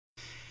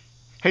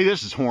Hey,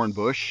 this is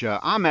Hornbush.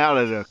 I'm out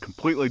at a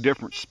completely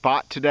different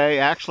spot today.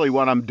 Actually,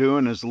 what I'm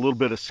doing is a little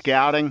bit of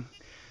scouting.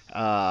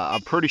 I'm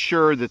pretty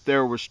sure that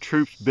there was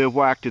troops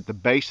bivouacked at the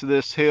base of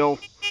this hill.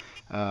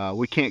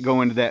 We can't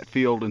go into that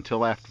field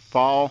until after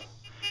fall,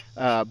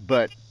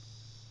 but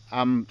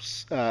I'm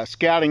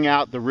scouting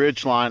out the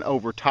ridge line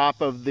over top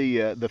of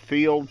the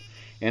field,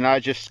 and I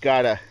just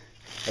got a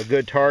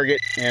good target,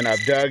 and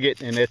I've dug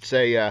it, and it's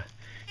a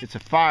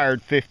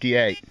fired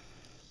 58.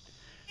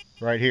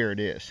 Right here it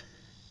is.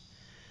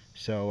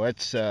 So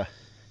that's a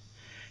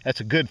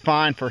good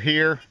find for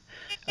here.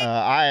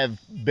 I have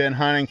been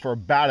hunting for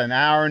about an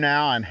hour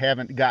now and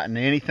haven't gotten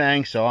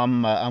anything, so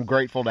I'm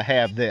grateful to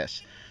have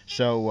this.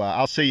 So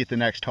I'll see you at the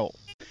next hole.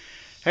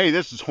 Hey,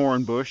 this is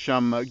Hornbush.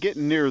 I'm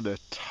getting near the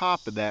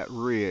top of that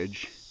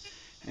ridge,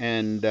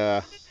 and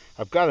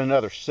I've got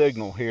another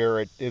signal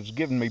here. It's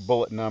giving me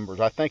bullet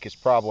numbers. I think it's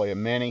probably a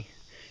mini,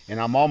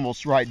 and I'm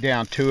almost right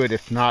down to it,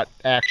 if not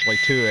actually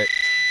to it.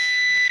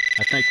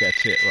 I think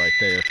that's it right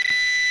there.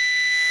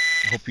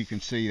 I hope you can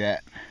see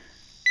that.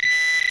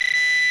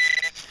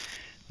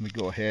 Let me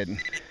go ahead and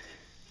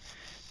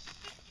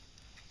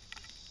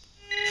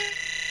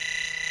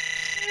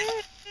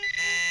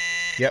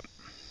yep,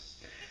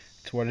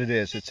 that's what it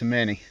is. It's a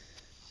mini.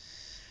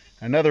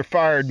 Another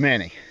fired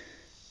mini,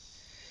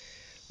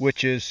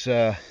 which is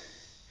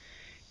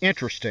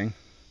interesting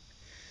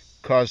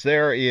because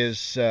there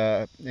is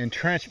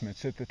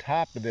entrenchments at the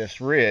top of this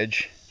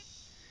ridge,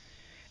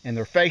 and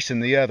they're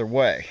facing the other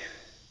way.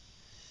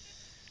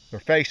 They're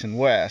facing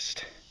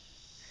west,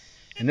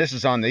 and this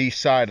is on the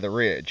east side of the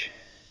ridge.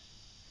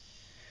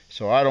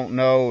 So I don't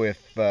know if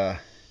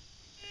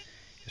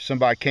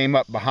somebody came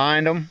up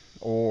behind them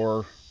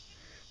or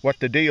what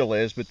the deal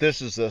is, but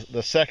this is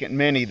the second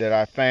mini that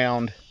I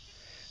found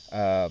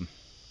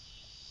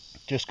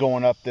just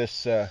going up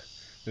this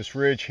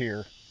ridge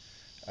here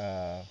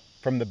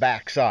from the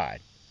back side.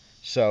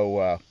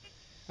 So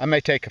I may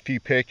take a few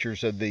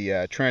pictures of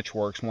the trench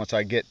works once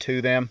I get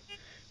to them,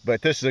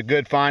 but this is a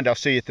good find. I'll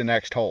see you at the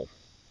next hole.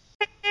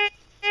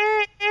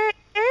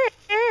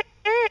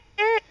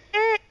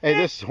 Hey,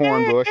 this is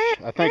Hornbush.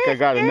 I think I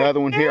got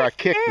another one here. I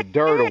kicked the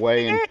dirt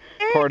away in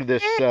part of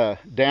this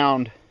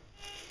downed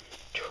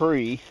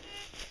tree,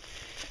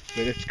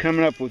 but it's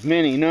coming up with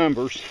many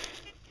numbers,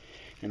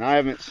 and I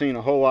haven't seen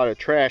a whole lot of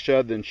trash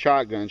other than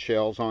shotgun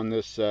shells on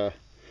this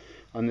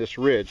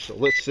ridge. So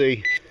let's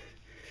see.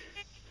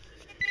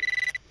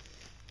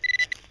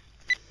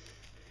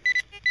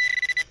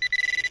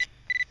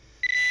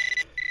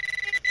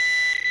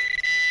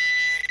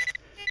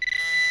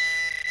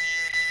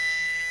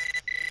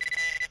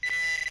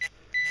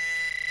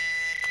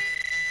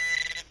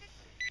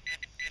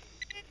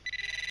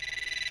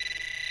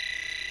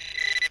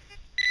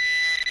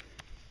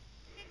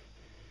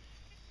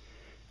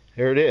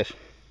 There it is.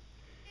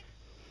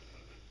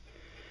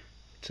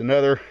 It's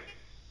another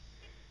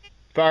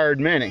fired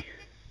mini.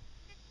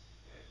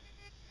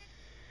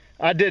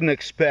 I didn't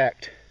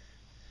expect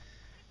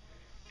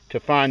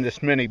to find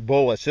this many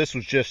bullets. This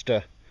was just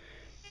a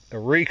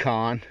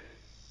recon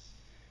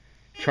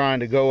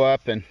trying to go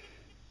up and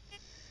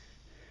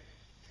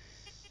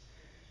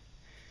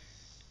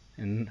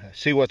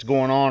see what's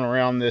going on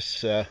around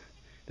this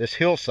this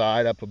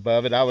hillside up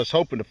above it. I was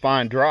hoping to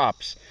find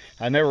drops.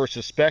 I never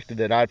suspected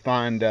that I'd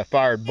find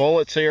fired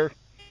bullets here.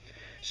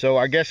 So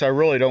I guess I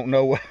really don't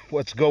know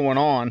what's going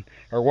on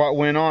or what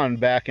went on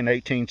back in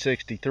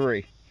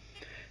 1863.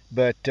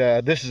 But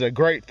this is a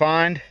great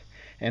find,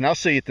 and I'll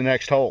see you at the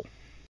next hole.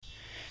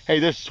 Hey,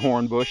 this is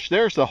Hornbush.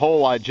 There's the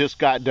hole I just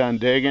got done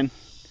digging.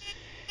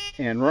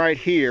 And right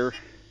here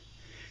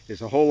is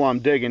the hole I'm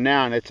digging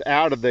now, and it's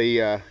out of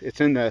the,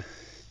 it's in the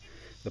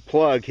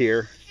plug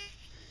here.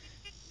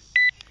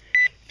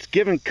 It's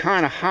giving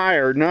kind of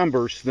higher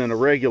numbers than a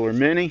regular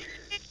mini.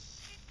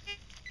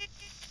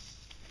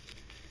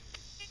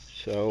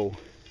 So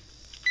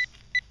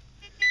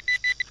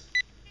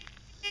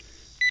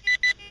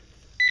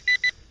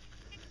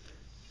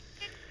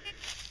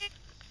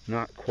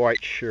not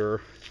quite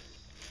sure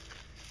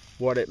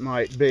what it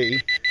might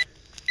be.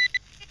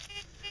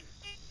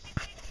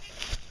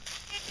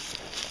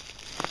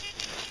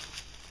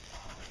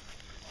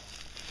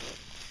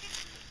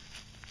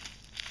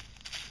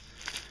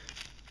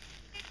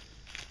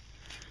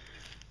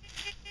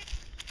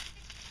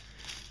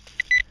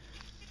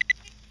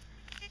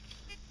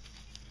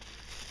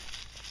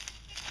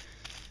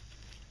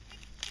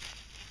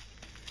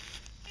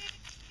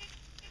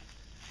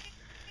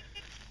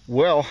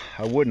 Well,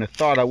 I wouldn't have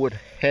thought I would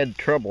have had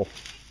trouble.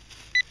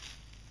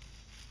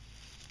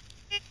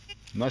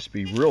 Must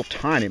be real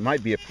tiny. It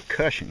might be a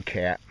percussion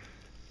cap.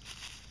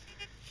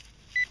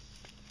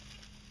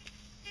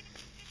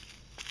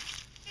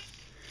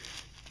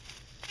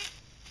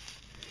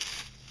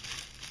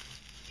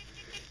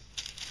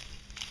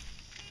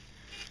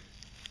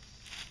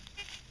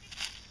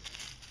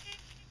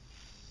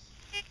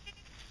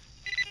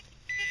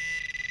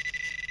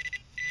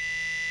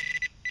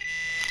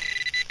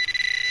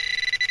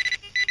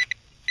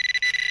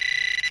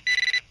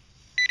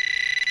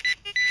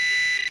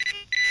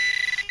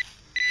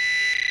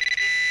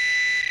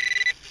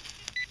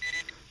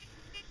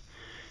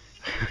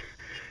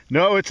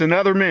 No, it's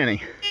another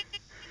mini.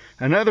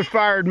 Another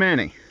fired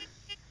mini.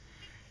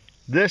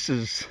 This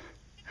is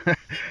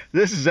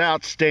this is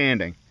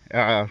outstanding.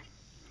 I'm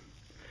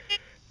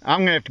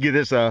gonna have to give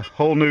this a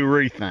whole new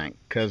rethink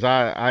because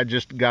I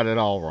just got it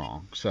all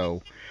wrong.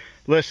 So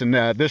listen,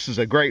 this is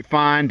a great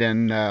find,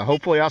 and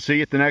hopefully I'll see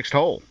you at the next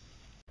hole.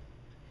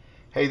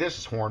 Hey, this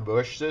is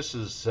Hornbush. This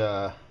is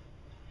the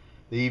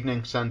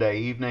evening, Sunday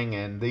evening,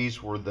 and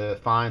these were the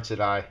finds that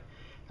I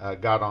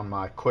got on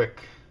my quick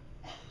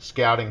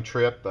scouting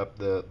trip up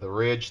the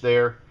ridge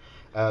there.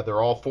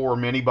 They're all 4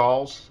 mini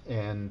balls,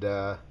 and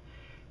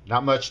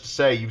not much to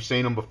say. You've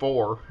seen them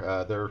before.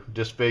 They're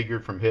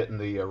disfigured from hitting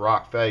the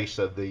rock face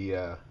of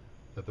the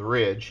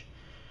ridge.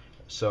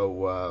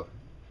 So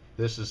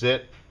this is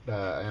it,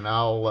 and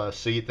I'll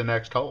see you at the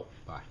next hole.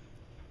 Bye.